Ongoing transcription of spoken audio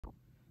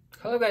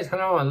Hello guys,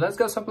 hello everyone, let's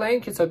go stop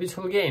playing kids so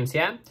beautiful games,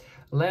 yeah?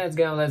 Let's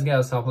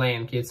go, stop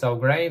playing kids so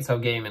great, so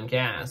gaming,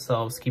 yeah?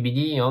 So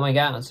skibidi, oh my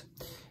god.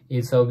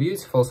 It's so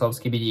beautiful, so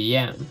skibidi,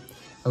 yeah?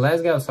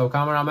 Let's go, so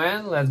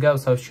cameraman, let's go,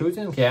 so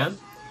shooting, yeah?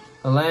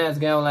 Let's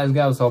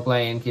go, so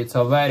playing, it's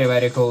so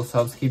very cool,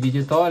 so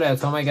skibidi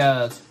toilets, oh my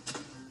god.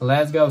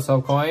 Let's go,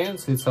 so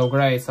coins, it's so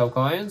great, so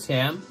coins,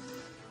 yeah?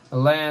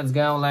 Let's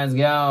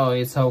go,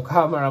 it's so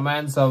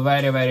cameraman, so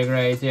very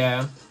great,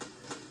 yeah?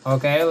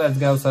 Okay, let's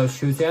go, so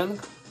shooting.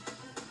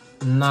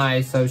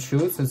 Nice, so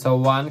shoots, it's so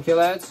 1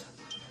 killet.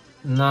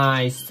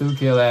 Nice, 2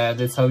 killet,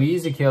 it's so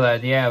easy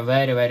killet, yeah,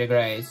 very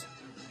great.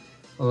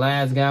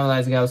 Let's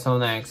go, so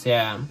next,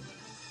 yeah.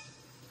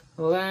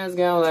 Let's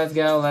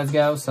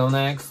go, so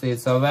next,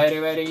 it's so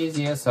very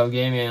easy, so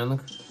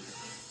gaming.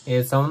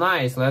 It's so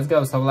nice, let's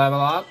go, so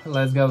level up,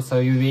 let's go, so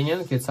you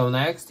winning, it's so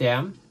next,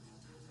 yeah.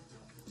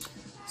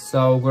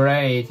 So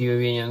great, you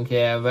winning,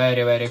 yeah,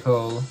 very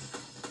cool.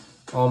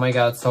 Oh my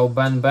god, so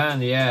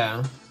Ben,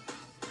 yeah.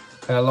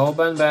 Hello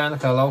Ben,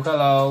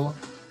 hello.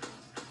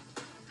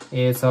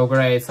 It's so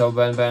great, so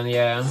Ben,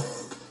 yeah.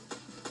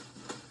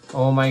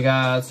 Oh my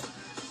god.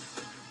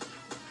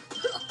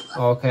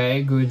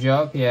 Okay, good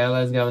job, yeah,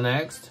 let's go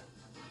next.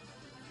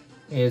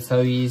 It's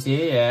so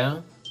easy,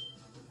 yeah.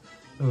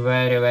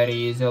 Very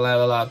easy,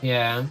 level up,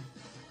 yeah.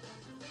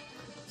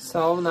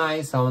 So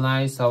nice, so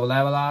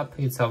level up,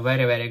 it's so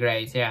very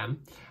great, yeah.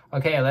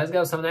 Okay, let's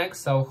go some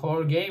next, so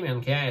horror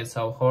gaming, yeah, it's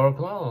so horror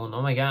clone,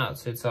 oh my god,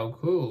 so it's so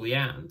cool,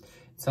 yeah.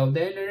 So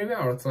daily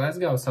rewards, let's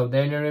go, so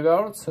daily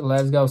rewards,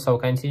 let's go, so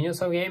continue,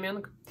 so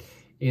gaming.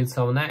 It's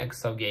so next,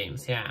 so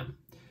games, yeah.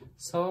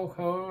 So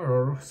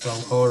horror,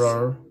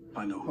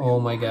 oh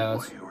my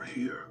god.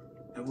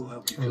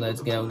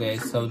 Let's go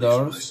guys, so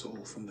doors.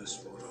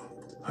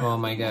 Oh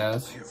my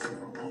god.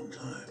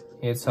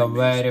 It's a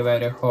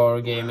very horror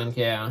gaming,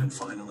 yeah.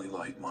 Find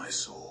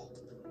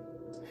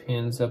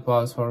the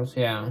password,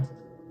 yeah.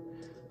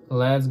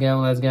 Let's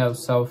go,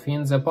 so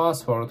find the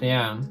password,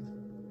 yeah.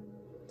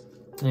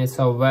 It's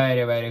so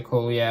very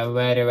cool, yeah,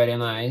 very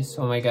nice,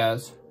 oh my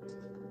god.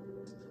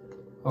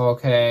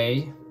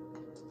 Okay,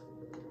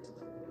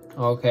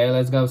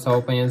 let's go, so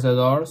opening the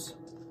doors.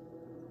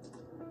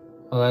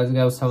 Let's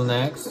go, so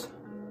next.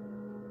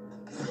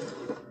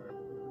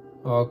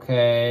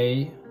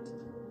 Okay.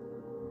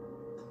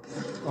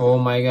 Oh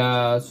my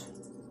god.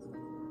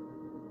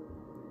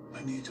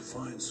 I need to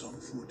find some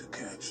food to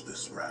catch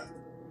this rat.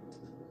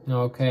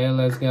 Okay,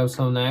 let's go,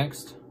 so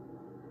next.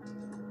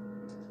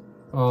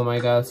 Oh my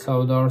god,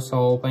 so doors so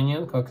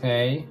opening,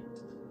 okay.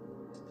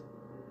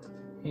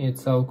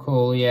 It's so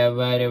cool, yeah,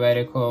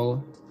 very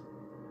cool.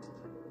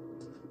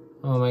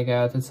 Oh my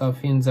god, it's so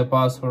find the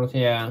password,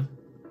 yeah.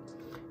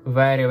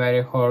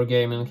 Very horror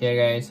gaming, yeah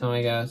guys, oh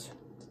my god.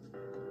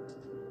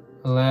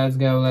 Let's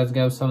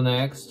go, so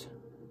next.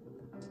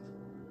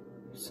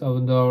 So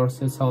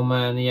doors, it's so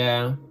man,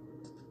 yeah.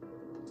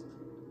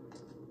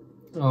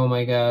 Oh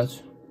my god.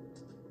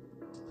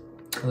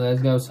 Let's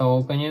go, so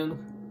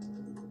opening.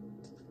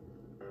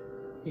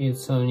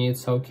 It's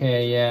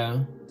okay,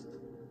 yeah.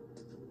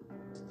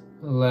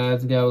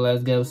 Let's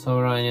go, so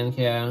running,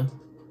 yeah.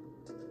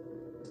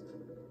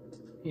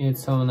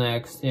 It's so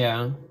next,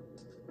 yeah.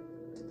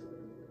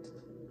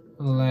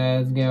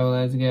 Let's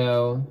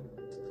go.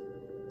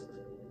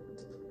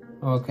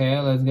 Okay,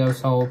 let's go,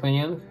 so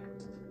opening.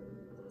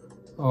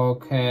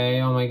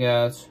 Okay, oh my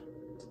god.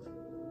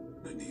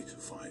 I need to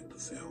find the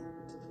film.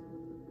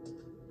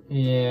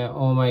 Yeah,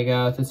 oh my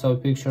god, it's so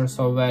picture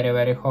so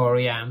very horror,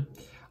 yeah.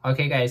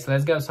 Okay guys,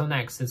 let's go, so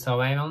next, it's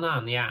survival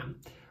none, yeah.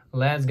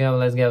 Let's go,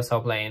 so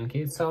playing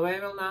kids,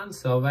 survival none,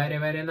 so very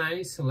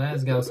nice.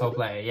 Let's go, so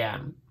play, yeah.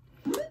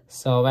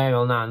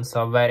 Survival none,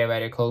 so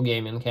very cool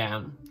gaming,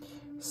 yeah.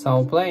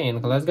 So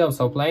playing, let's go,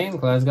 so playing,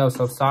 let's go,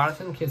 so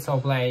starting, kids, so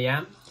play,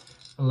 yeah.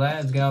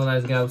 Let's go,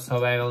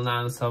 survival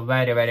none, so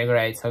very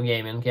great, so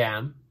gaming,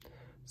 yeah.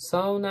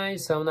 So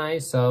nice,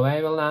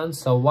 survival none,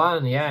 so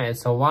one, yeah,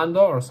 it's so one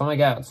doors, oh my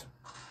god.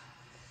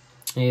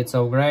 It's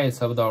so great,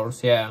 so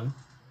doors, yeah.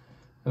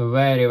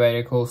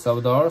 Very cool, so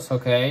doors,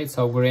 okay,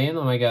 so green,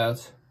 oh my god.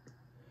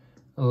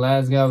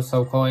 Let's go,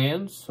 so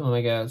coins, oh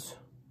my god.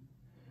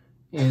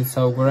 It's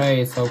so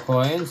great, so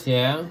coins,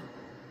 yeah.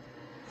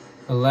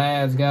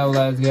 Let's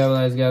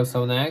go,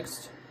 so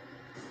next.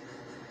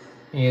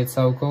 It's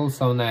so cool,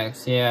 so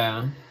next,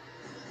 yeah.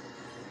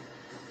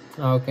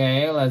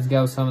 Okay, let's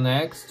go, so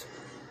next.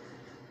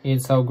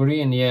 It's so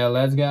green, yeah,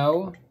 let's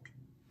go.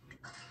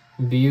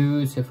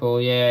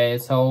 Beautiful, yeah,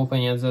 it's so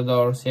opening the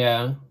doors,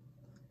 yeah.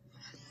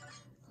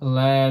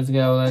 Let's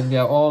go,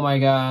 oh my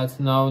god,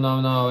 no,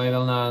 I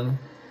will not.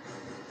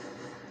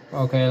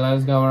 Okay,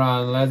 let's go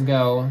run, let's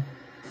go.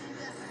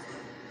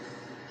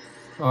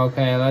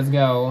 Okay, let's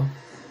go.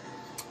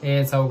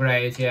 It's so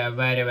great, yeah,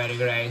 very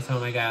great, oh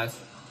my god.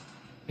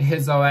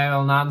 It's so I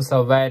will not,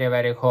 so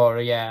very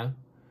horror, yeah.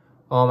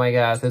 Oh my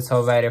god, it's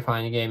so very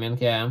fun gaming,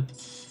 yeah.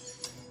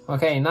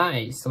 Okay,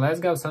 nice,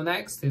 let's go, so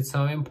next, it's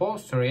so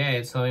imposter, yeah,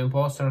 it's so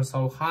imposter,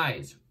 so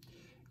hide.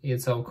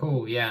 It's so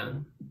cool, yeah.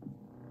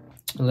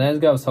 Let's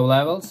go, so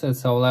levels,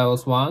 it's so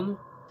levels 1.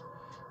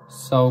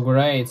 So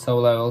great, so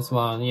levels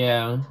 1,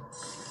 yeah.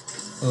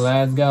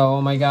 Let's go,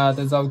 oh my god,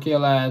 it's so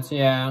killed,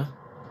 yeah.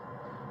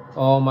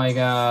 Oh my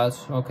gosh,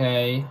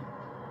 okay.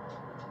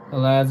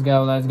 Let's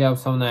go,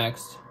 so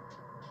next.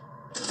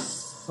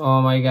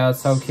 Oh my god,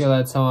 so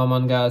killed, so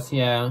Among Us,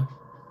 yeah.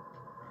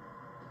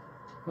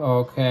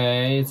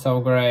 Okay, it's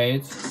so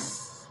great.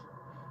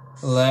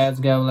 Let's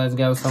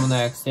go, so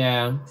next,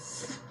 yeah.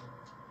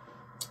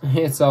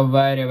 It's so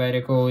very,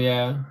 very cool,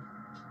 yeah.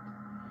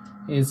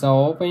 It's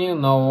so opening,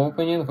 no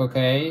opening,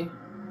 okay.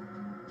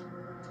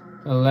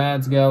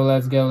 Let's go.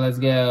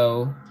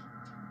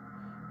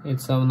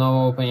 It's so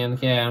no opening,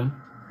 yeah.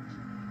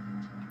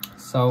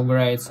 So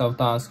great, so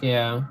task,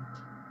 yeah.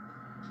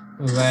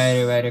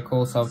 Very, very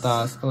cool, so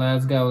task.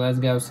 Let's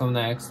go, so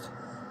next.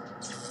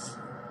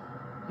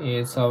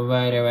 It's so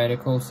very, very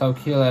cool, so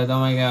kill it, oh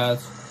my god.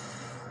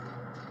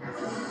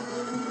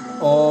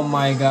 Oh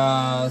my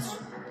god.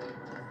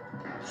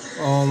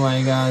 Oh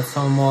my god,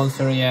 some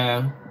monster,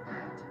 yeah.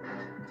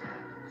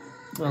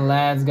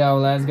 Let's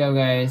go,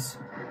 guys.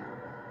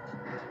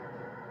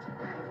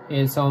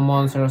 It's some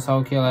monster,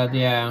 so kill it,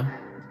 yeah.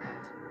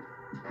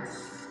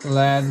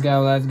 Let's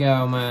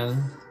go,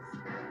 man.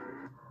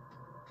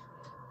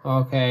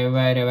 Okay,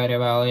 very, very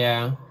well,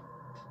 yeah.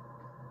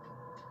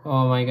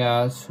 Oh my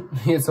gosh,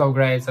 it's so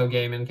great, so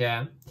gaming,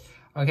 yeah.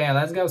 Okay,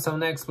 let's go, so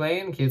next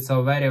playing, it's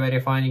so very, very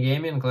funny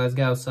gaming, let's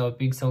go, so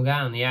Pixel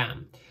Gun, yeah.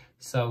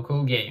 So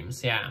cool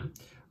games, yeah.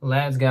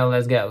 Let's go,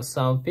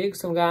 so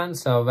Pixel Gun,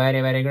 so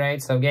very, very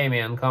great, so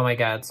gaming, oh my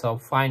god, so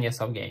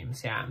funniest of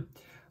games, yeah.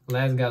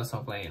 Let's go, so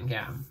playing,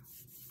 yeah.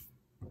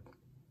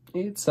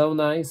 It's so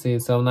nice,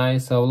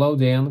 so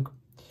loading.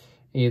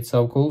 It's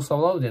so cool, so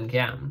loading,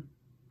 yeah.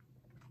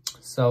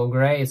 So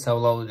great, so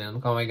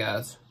loading, oh my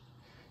god.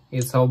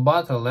 It's so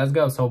battle, let's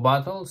go, so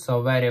battle,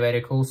 so very,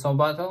 very cool, so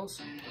battles.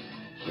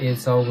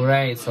 It's so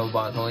great, so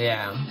battle,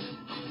 yeah.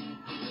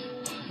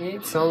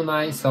 It's so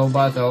nice, so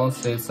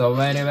battles, it's so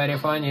very, very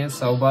funny,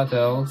 so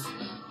battles.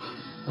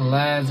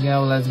 Let's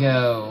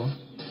go.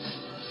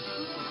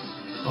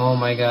 Oh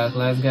my god,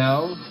 let's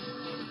go.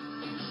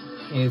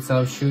 It's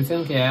so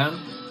shooting, yeah.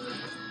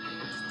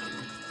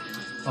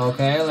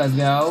 Okay, let's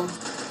go.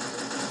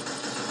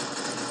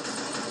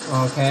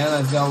 Okay,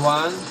 let's go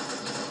one.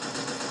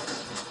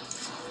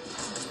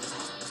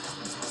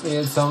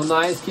 It's so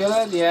nice, kill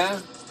it, yeah.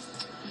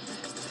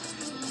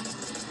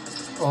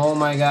 Oh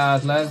my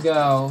god, let's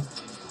go.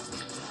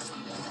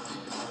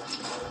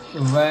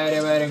 Very,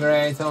 very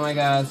great, oh my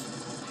god.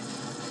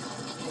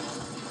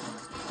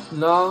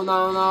 No,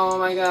 oh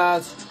my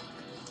god.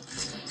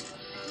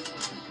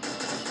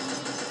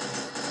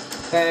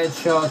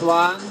 Headshot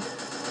 1.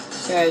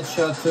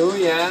 Headshot 2,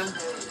 yeah.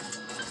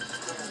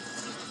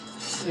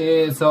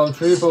 It's so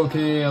triple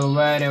kill,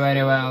 very,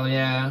 very well,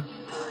 yeah.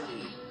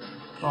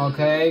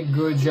 Okay,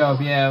 good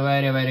job, yeah,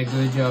 very, very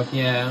good job,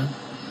 yeah.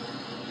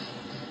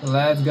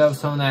 Let's go,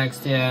 so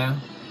next, yeah.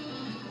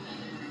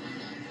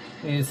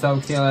 It's so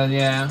killed,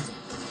 yeah.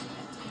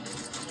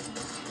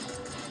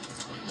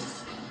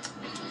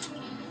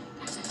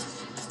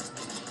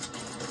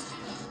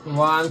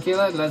 One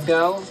killed, let's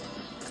go.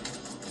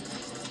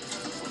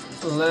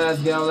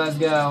 Let's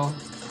go.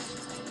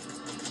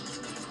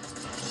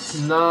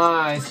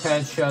 Nice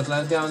headshot,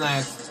 let's go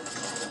next.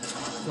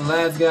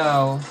 Let's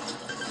go.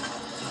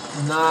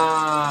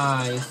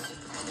 Nice.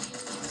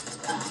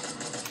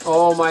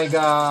 Oh my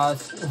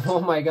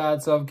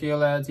god, so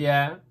killed,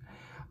 yeah.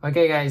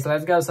 Okay guys,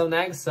 let's go, so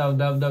next, so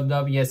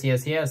dub, yes,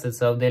 it's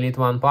so delete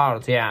one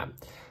part, yeah.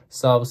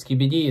 So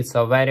skibidi,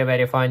 so very,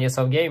 very funny,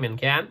 so gaming,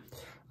 yeah.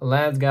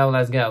 Let's go,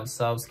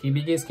 so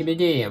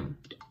skibidi.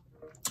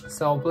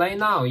 So play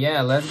now,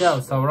 yeah, let's go,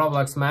 so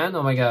Roblox, man,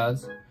 oh my god.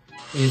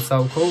 It's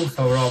so cool,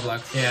 so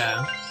Roblox,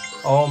 yeah.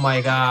 Oh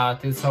my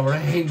god, it's so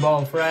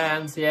rainbow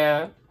friends,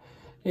 yeah.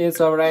 It's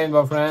so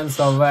rainbow friends,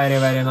 so very,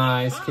 very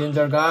nice.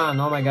 Kindergarten,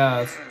 oh my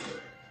god.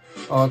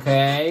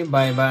 Okay,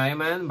 bye-bye,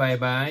 man,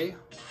 bye-bye.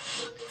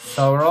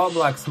 So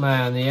Roblox,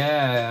 man,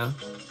 yeah.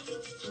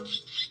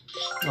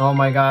 Oh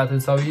my god,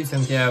 it's so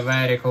decent, yeah,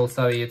 very cool,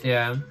 so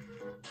yeah.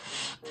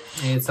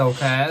 It's so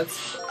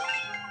cats.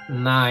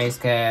 Nice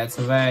cats,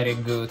 very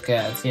good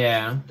cats,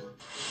 yeah.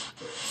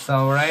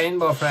 So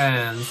rainbow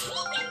friends.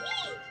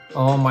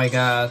 Oh my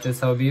god, it's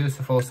so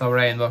beautiful, so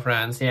rainbow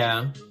friends,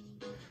 yeah.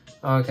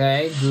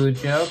 Okay, good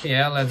job,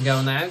 yeah, let's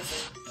go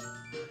next.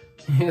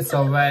 It's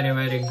so very,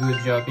 very good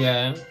job,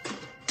 yeah.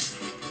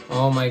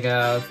 Oh my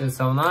god, it's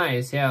so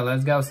nice, yeah,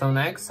 let's go, so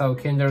next, so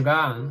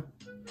Kindergarten.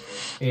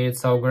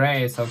 It's so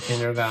great, so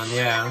Kindergarten,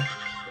 yeah.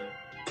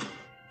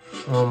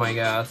 Oh my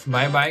god,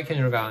 bye-bye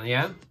Kindergarten,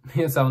 yeah.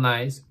 It's so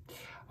nice.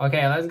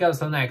 Okay, let's go,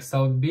 so next,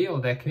 so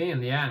build a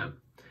queen, yeah.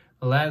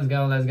 Let's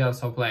go,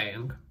 so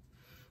playing.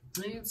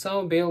 It's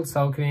so build,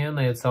 so queen,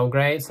 it's so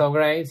great,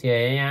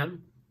 yeah.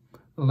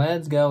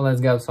 Let's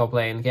go, so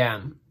playing, yeah.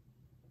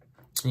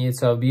 It's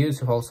so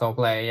beautiful, so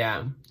play,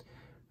 yeah.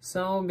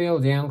 So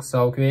building,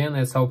 so queen,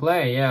 it's so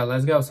play, yeah.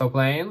 Let's go, so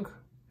playing.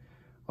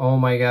 Oh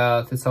my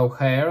god, it's so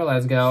hair,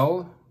 let's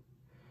go.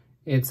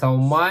 It's so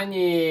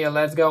money,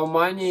 let's go,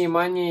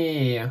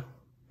 money.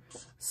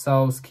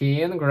 So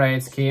skin,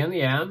 great skin,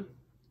 yeah.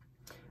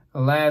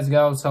 Let's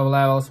go, so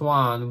levels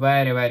 1,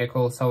 very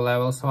cool, so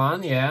levels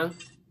 1, yeah.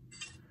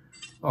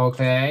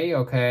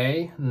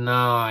 Okay,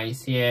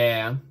 nice,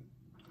 yeah.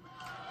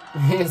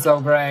 It's so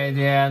great,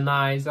 yeah,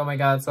 nice, oh my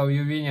god, so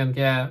convenient,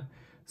 yeah.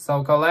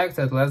 So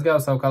collected, let's go,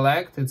 so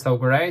collected, so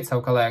great, so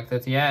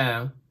collected,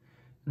 yeah.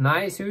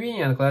 Nice,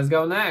 convenient, let's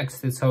go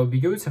next, it's so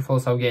beautiful,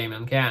 so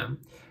gaming, yeah.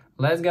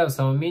 Let's go,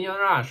 so Minion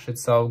Rush,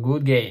 it's so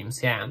good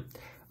games, yeah.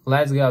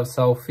 Let's go,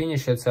 so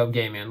finish it, so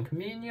gaming.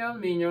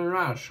 Minion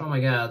Rush, oh my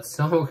god,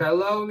 so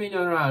hello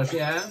Minion Rush,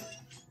 yeah.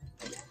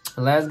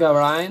 Let's go,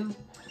 Ryan.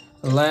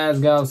 Let's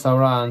go, so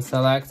run,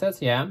 selected,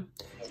 yeah.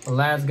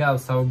 Let's go,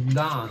 so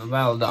done,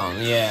 well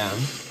done, yeah.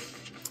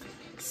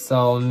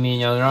 So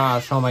Minion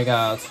Rush, oh my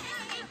god.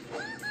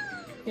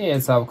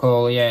 It's so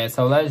cool, yeah,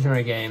 so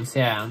legendary games,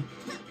 yeah.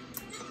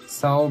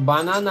 So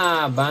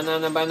banana.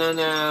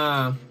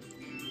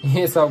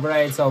 It's so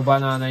great, so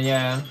banana,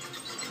 yeah.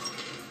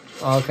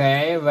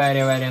 Okay,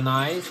 very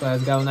nice.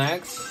 Let's go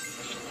next.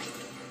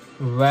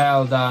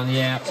 Well done,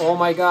 yeah. Oh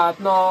my god,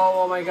 no,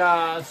 oh my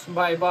god.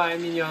 Bye,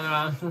 Minion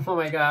Run. Oh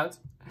my god.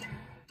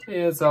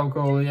 It's so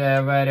cool,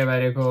 yeah,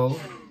 very cool.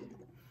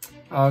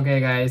 Okay,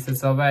 guys,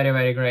 it's a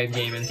very great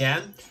game,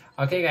 yeah.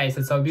 Okay, guys,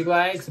 it's so big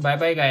likes.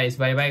 Bye, guys,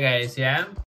 yeah.